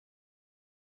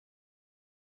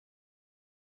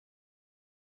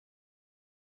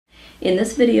In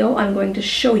this video, I'm going to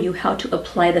show you how to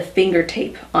apply the finger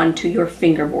tape onto your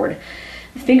fingerboard.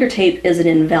 The finger tape is an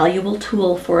invaluable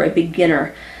tool for a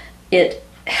beginner. It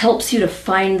helps you to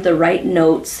find the right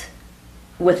notes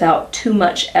without too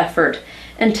much effort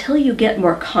until you get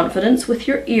more confidence with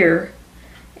your ear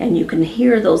and you can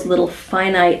hear those little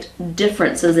finite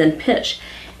differences in pitch,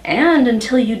 and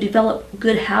until you develop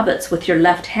good habits with your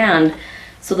left hand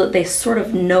so that they sort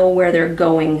of know where they're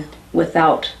going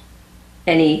without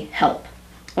any help.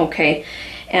 Okay,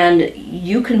 and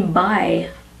you can buy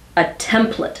a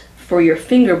template for your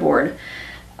fingerboard.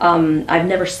 I've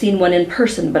never seen one in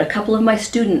person, but a couple of my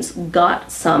students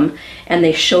got some and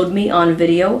they showed me on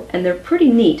video, and they're pretty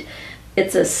neat.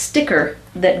 It's a sticker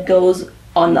that goes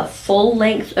on the full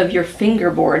length of your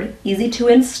fingerboard, easy to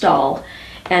install,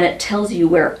 and it tells you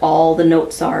where all the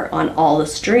notes are on all the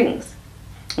strings.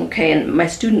 Okay, and my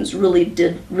students really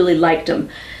liked them.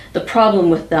 The problem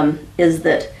with them is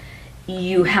that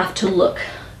you have to look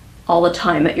all the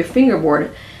time at your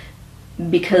fingerboard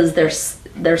because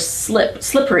they're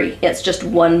slippery. It's just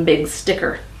one big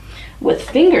sticker. With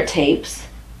finger tapes,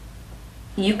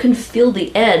 you can feel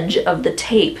the edge of the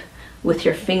tape with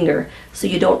your finger, so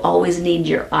you don't always need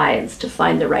your eyes to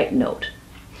find the right note.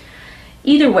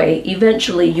 Either way,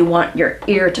 eventually you want your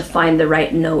ear to find the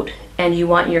right note, and you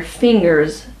want your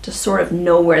fingers to sort of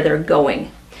know where they're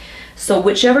going. So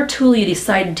whichever tool you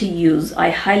decide to use, I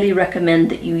highly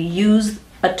recommend that you use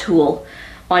a tool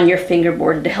on your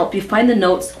fingerboard to help you find the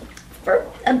notes for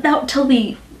about till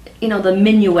the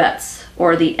minuets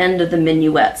or the end of the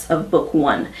minuets of book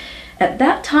 1. At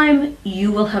that time,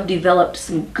 you will have developed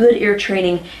some good ear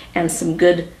training and some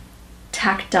good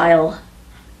tactile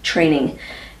training,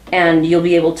 and you'll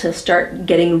be able to start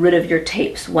getting rid of your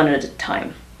tapes one at a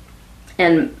time.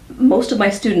 And most of my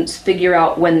students figure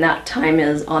out when that time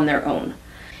is on their own.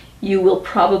 You will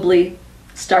probably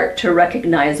start to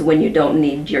recognize when you don't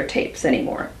need your tapes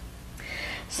anymore.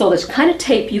 So this kind of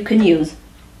tape you can use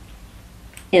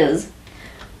is,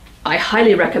 I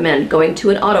highly recommend going to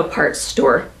an auto parts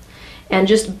store and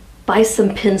just buy some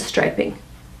pinstriping.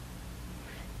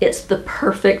 It's the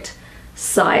perfect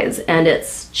size and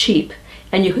it's cheap,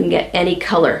 and you can get any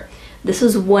color. This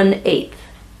is 1/8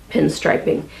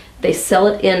 pinstriping. They sell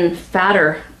it in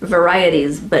fatter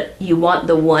varieties, but you want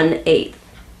the 1/8.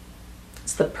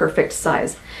 It's the perfect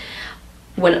size.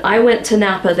 When I went to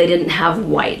Napa, they didn't have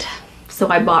white, so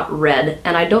I bought red,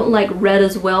 and I don't like red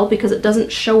as well because it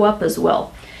doesn't show up as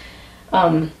well.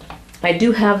 I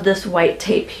do have this white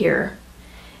tape here.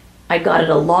 I got it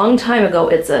a long time ago.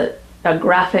 It's a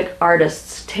graphic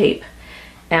artist's tape,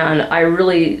 and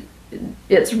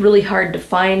it's really hard to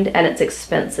find, and it's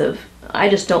expensive. I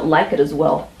just don't like it as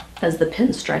well as the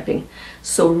pinstriping.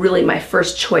 So really my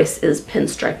first choice is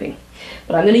pinstriping.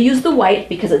 But I'm going to use the white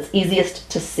because it's easiest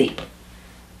to see.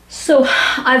 So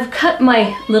I've cut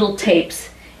my little tapes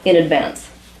in advance.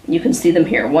 You can see them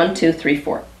here, 1, 2, 3,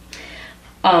 4.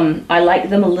 I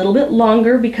like them a little bit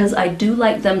longer because I do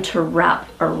like them to wrap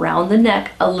around the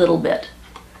neck a little bit.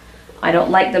 I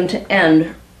don't like them to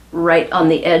end right on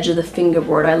the edge of the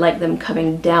fingerboard. I like them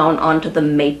coming down onto the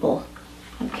maple.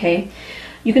 Okay,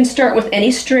 you can start with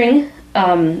any string.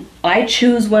 I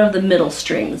choose one of the middle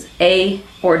strings, A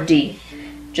or D,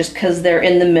 just because they're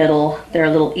in the middle. They're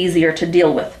a little easier to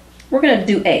deal with. We're going to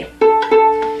do A.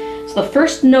 So the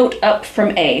first note up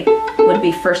from A would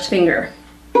be first finger,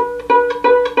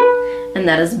 and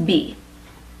that is B.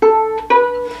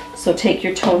 So take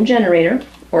your tone generator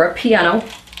or a piano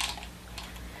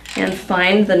and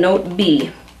find the note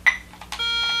B.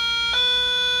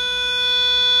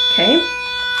 Okay,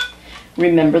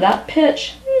 remember that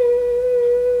pitch.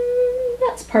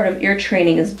 That's part of ear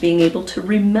training, is being able to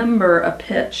remember a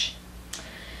pitch.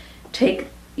 Take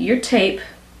your tape.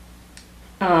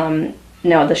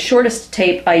 Now the shortest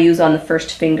tape I use on the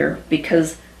first finger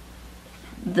because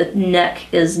the neck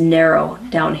is narrow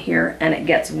down here and it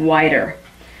gets wider.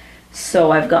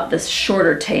 So I've got this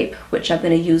shorter tape, which I'm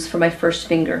going to use for my first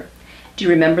finger. Do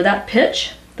you remember that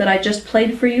pitch that I just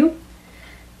played for you?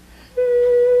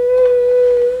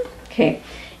 Okay,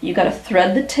 you got to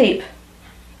thread the tape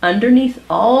underneath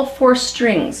all 4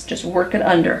 strings. Just work it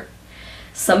under.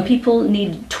 Some people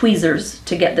need tweezers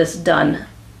to get this done.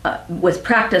 With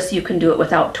practice, you can do it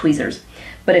without tweezers.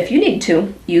 But if you need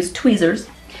to, use tweezers.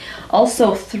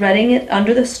 Also, threading it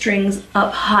under the strings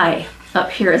up high,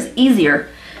 up here, is easier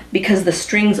because the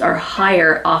strings are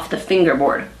higher off the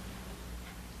fingerboard.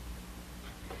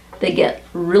 They get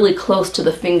really close to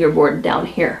the fingerboard down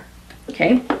here.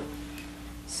 Okay?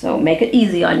 So make it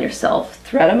easy on yourself.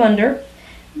 Thread them under,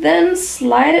 then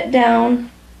slide it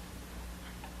down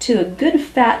to a good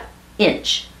fat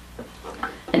inch.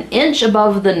 an inch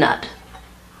above the nut.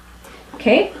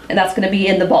 Okay, and that's going to be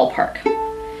in the ballpark.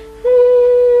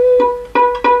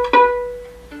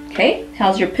 Okay,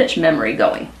 how's your pitch memory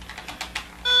going?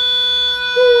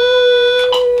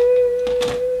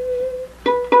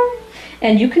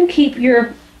 And you can keep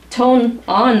your tone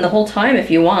on the whole time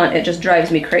if you want. It just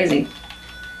drives me crazy.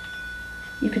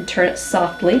 You can turn it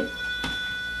softly.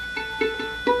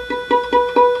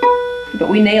 But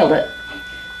we nailed it.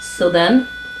 So then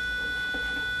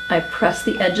I press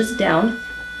the edges down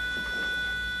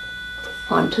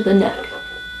onto the neck.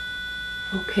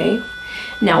 Okay.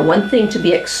 Now, one thing to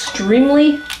be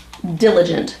extremely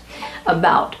diligent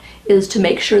about is to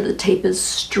make sure the tape is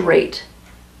straight,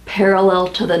 parallel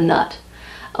to the nut.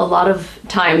 A lot of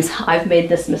times I've made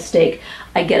this mistake.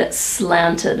 I get it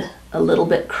slanted, a little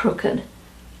bit crooked,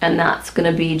 and that's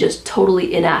going to be just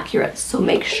totally inaccurate. So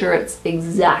make sure it's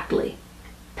exactly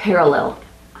parallel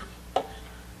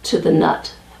to the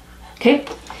nut. Okay?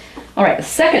 All right, the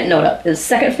second note up is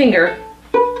second finger,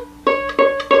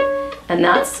 and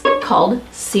that's called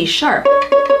C sharp.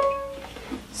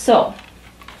 So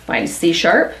find C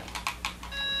sharp,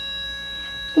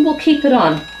 and we'll keep it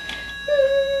on.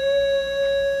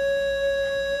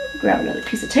 Grab another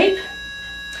piece of tape,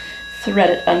 thread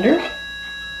it under,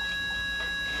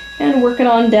 and work it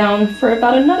on down for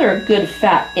about another good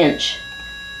fat inch.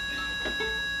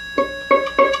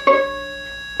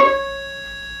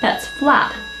 That's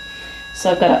flat. So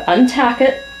I've got to untack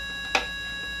it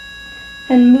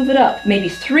and move it up, maybe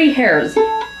 3 hairs,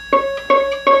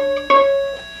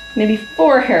 maybe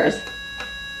 4 hairs.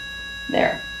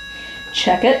 There.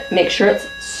 Check it, make sure it's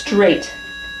straight.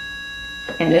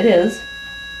 And it is.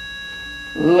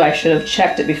 Ooh, I should have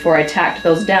checked it before I tacked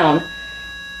those down.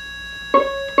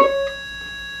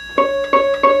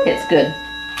 It's good.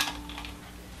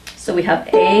 So we have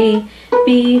A,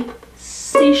 B,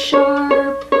 C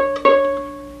sharp.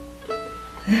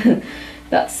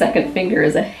 That second finger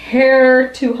is a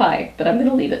hair too high, but I'm going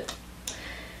to leave it.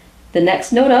 The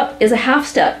next note up is a half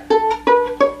step.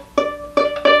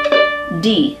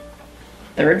 D,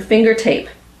 third finger tape.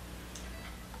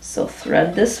 So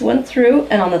thread this one through,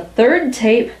 and on the third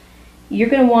tape, you're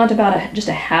going to want about just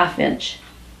a ½ inch.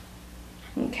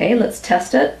 Okay, let's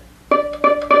test it.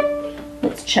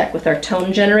 Let's check with our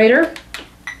tone generator.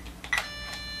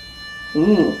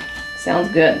 Ooh, sounds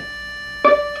good.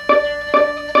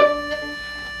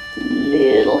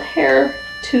 Little hair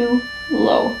too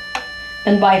low.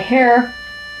 And by hair,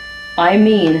 I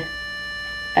mean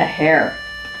a hair.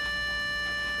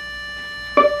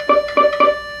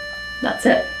 That's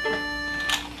it.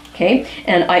 Okay,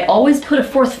 and I always put a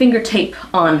 4th finger tape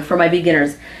on for my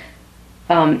beginners.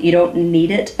 You don't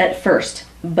need it at first,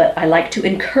 but I like to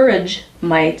encourage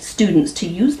my students to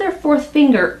use their 4th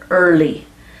finger early,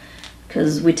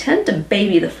 because we tend to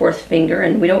baby the 4th finger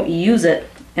and we don't use it,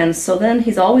 and so then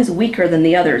he's always weaker than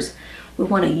the others. We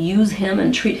want to use him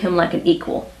and treat him like an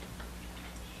equal.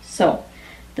 So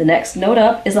the next note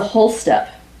up is a whole step,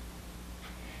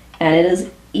 and it is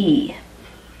E.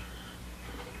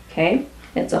 Okay,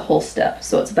 it's a whole step,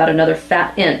 so it's about another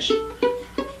fat inch.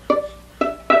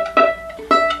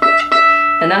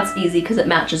 And that's easy because it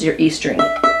matches your E string.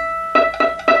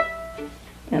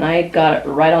 And I got it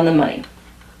right on the money.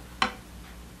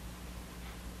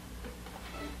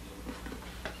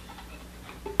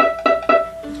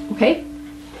 Okay,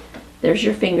 there's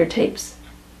your finger tapes.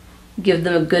 Give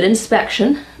them a good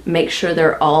inspection. Make sure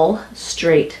they're all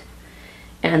straight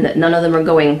and that none of them are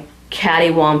going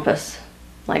cattywampus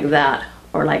like that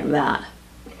or like that.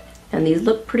 And these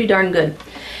look pretty darn good.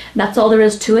 That's all there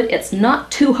is to it. It's not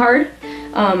too hard.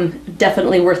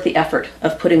 Definitely worth the effort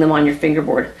of putting them on your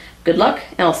fingerboard. Good luck,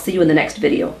 and I'll see you in the next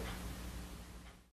video.